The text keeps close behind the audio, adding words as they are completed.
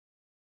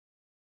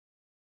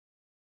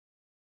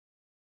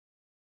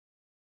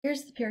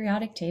Here's the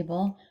periodic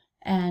table,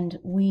 and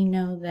we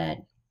know that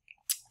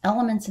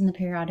elements in the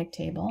periodic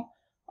table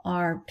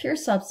are pure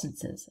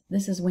substances.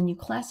 This is when you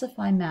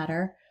classify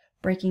matter,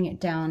 breaking it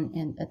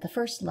down at the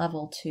first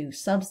level to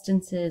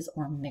substances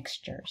or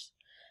mixtures.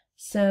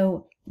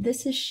 So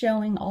this is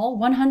showing all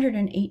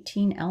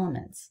 118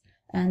 elements,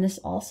 and this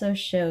also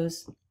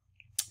shows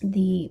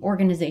the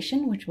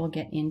organization, which we'll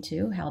get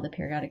into, how the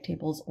periodic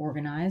table is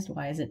organized.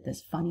 Why is it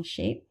this funny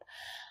shape?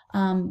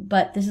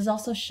 But this is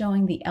also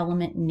showing the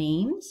element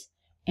names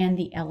and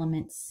the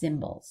element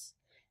symbols.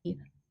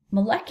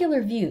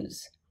 Molecular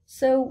views.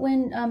 So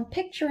when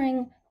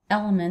picturing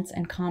elements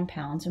and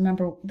compounds,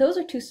 remember those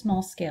are too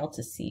small scale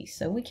to see,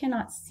 so we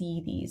cannot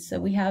see these. So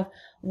we have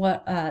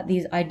what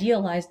these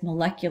idealized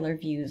molecular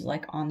views,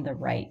 like on the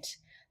right.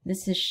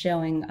 This is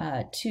showing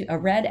a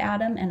red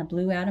atom and a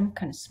blue atom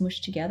kind of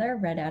smushed together.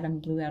 Red atom,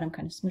 blue atom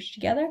kind of smushed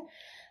together.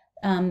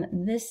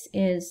 This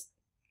is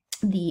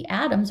the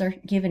atoms are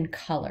given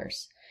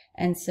colors,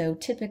 and so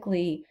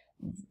typically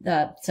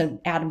so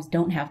atoms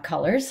don't have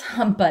colors,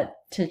 but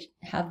to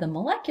have the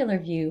molecular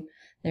view,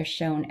 they're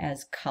shown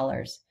as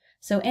colors.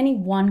 So any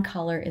one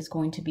color is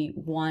going to be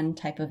one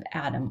type of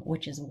atom,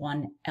 which is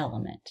one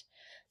element.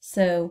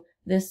 So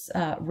this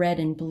red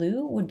and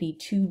blue would be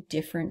two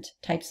different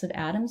types of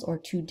atoms or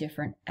two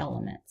different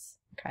elements.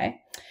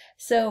 Okay,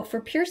 so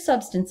for pure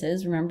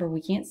substances, remember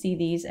we can't see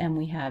these, and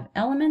we have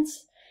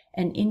elements.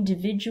 An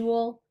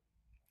individual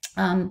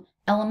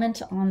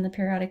element on the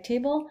periodic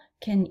table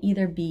can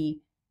either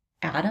be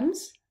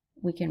atoms.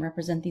 We can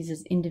represent these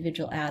as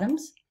individual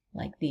atoms,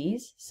 like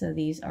these. So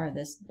these are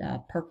this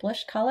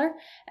purplish color,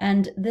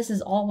 and this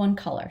is all one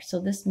color. So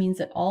this means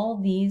that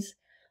all these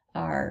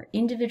are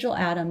individual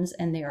atoms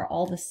and they are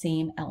all the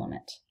same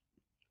element.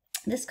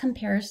 This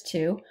compares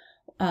to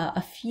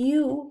a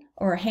few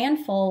or a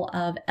handful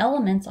of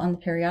elements on the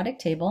periodic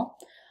table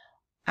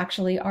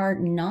actually are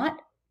not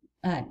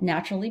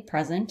naturally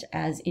present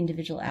as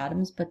individual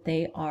atoms, but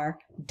they are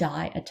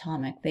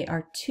diatomic. They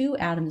are two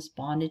atoms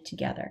bonded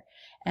together.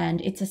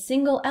 And it's a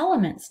single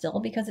element still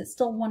because it's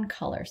still one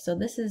color. So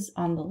this is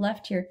on the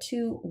left here,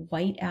 two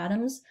white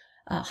atoms.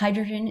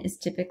 Hydrogen is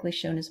typically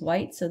shown as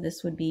white, so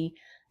this would be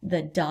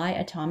the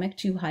diatomic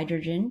 2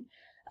 hydrogen.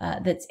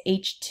 That's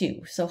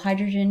H2. So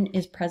hydrogen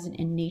is present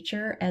in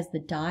nature as the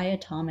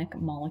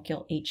diatomic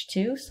molecule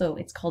H2. So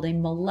it's called a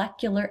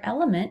molecular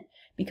element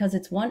because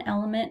it's one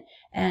element,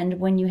 and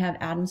when you have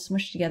atoms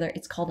smushed together,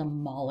 it's called a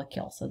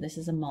molecule. So this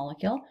is a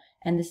molecule,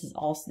 and this is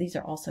also, these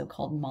are also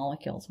called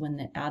molecules when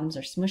the atoms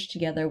are smushed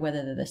together,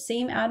 whether they're the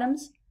same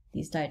atoms,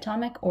 these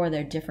diatomic, or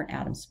they're different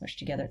atoms smushed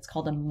together. It's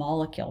called a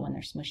molecule when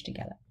they're smushed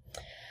together.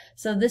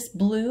 So this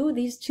blue,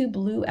 these two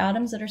blue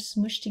atoms that are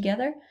smushed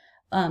together,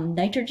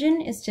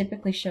 nitrogen is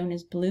typically shown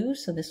as blue,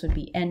 so this would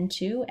be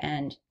N2,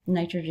 and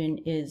nitrogen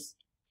is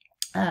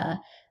a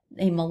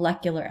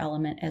molecular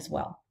element as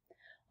well.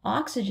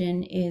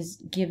 Oxygen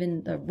is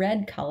given the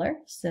red color,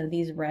 so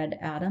these red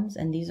atoms,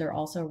 and these are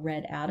also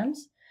red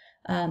atoms.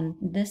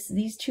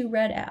 These two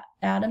red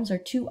atoms are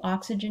two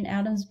oxygen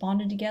atoms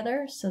bonded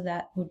together, so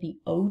that would be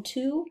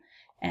O2,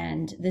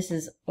 and this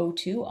is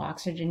O2,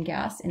 oxygen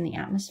gas in the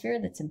atmosphere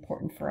that's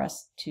important for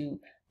us to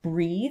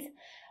breathe.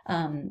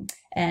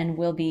 And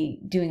we'll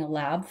be doing a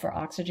lab for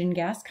oxygen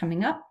gas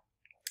coming up.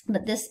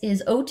 But this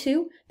is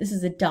O2. This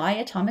is a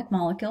diatomic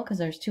molecule because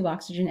there's two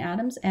oxygen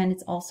atoms, and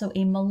it's also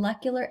a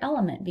molecular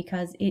element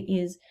because it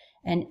is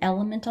an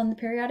element on the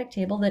periodic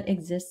table that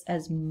exists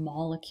as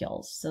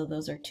molecules. So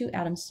those are two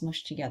atoms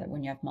smushed together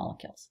when you have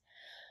molecules.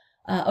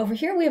 Over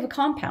here we have a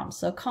compound.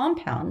 So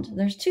compound,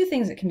 there's two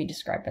things that can be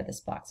described by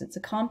this box. It's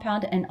a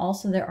compound, and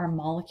also there are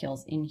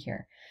molecules in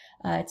here.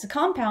 It's a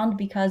compound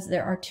because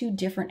there are two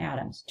different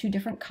atoms, two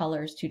different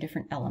colors, two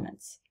different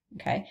elements.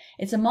 Okay,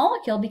 it's a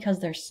molecule because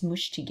they're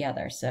smushed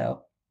together.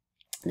 So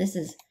this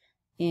is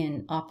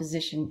in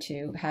opposition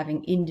to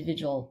having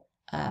individual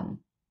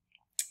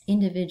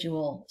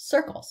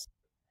circles.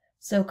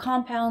 So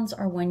compounds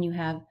are when you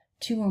have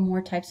two or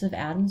more types of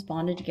atoms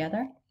bonded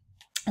together,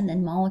 and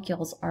then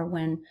molecules are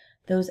when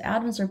those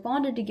atoms are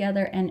bonded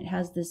together and it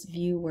has this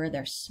view where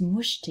they're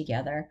smushed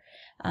together.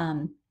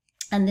 And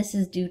this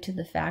is due to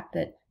the fact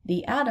that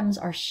the atoms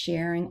are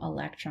sharing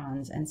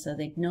electrons, and so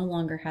they no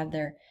longer have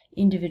their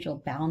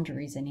individual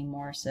boundaries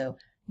anymore. So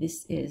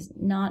this is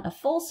not a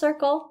full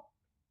circle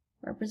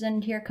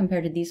represented here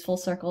compared to these full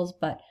circles,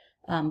 but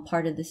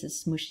part of this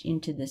is smushed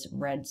into this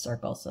red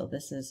circle. So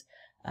this is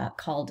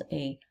called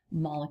a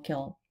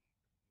molecule.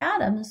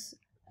 Atoms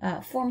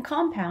form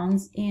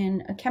compounds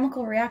in a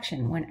chemical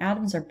reaction. When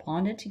atoms are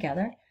bonded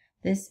together,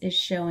 this is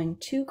showing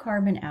two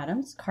carbon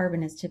atoms.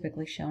 Carbon is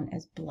typically shown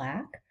as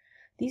black.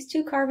 These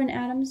two carbon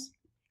atoms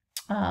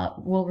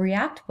will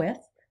react with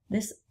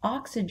this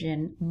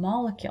oxygen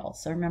molecule.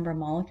 So remember, a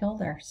molecule,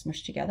 they're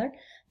smushed together.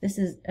 This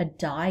is a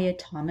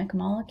diatomic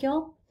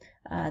molecule.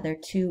 There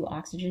are two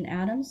oxygen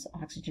atoms.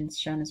 Oxygen is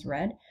shown as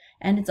red.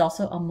 And it's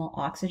also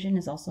oxygen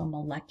is also a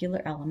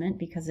molecular element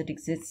because it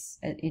exists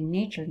in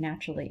nature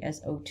naturally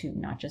as O2,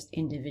 not just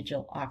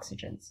individual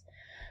oxygens.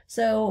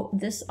 So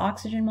this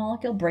oxygen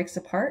molecule breaks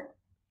apart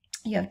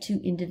you have two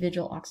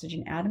individual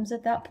oxygen atoms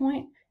at that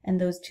point, and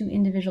those two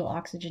individual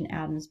oxygen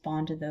atoms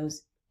bond to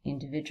those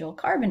individual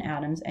carbon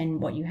atoms,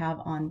 and what you have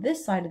on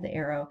this side of the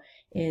arrow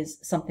is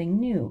something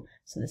new.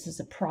 So this is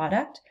a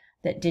product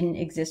that didn't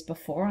exist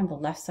before. On the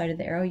left side of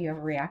the arrow you have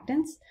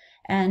reactants,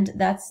 and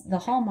that's the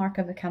hallmark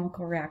of a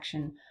chemical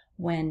reaction.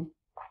 When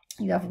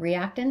you have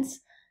reactants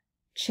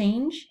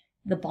change,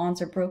 the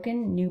bonds are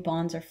broken, new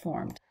bonds are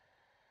formed.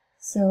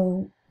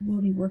 So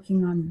we'll be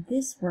working on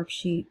this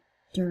worksheet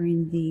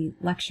during the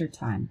lecture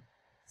time.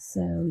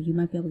 So you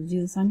might be able to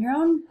do this on your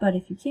own, but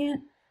if you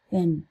can't,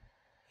 then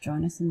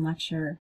join us in lecture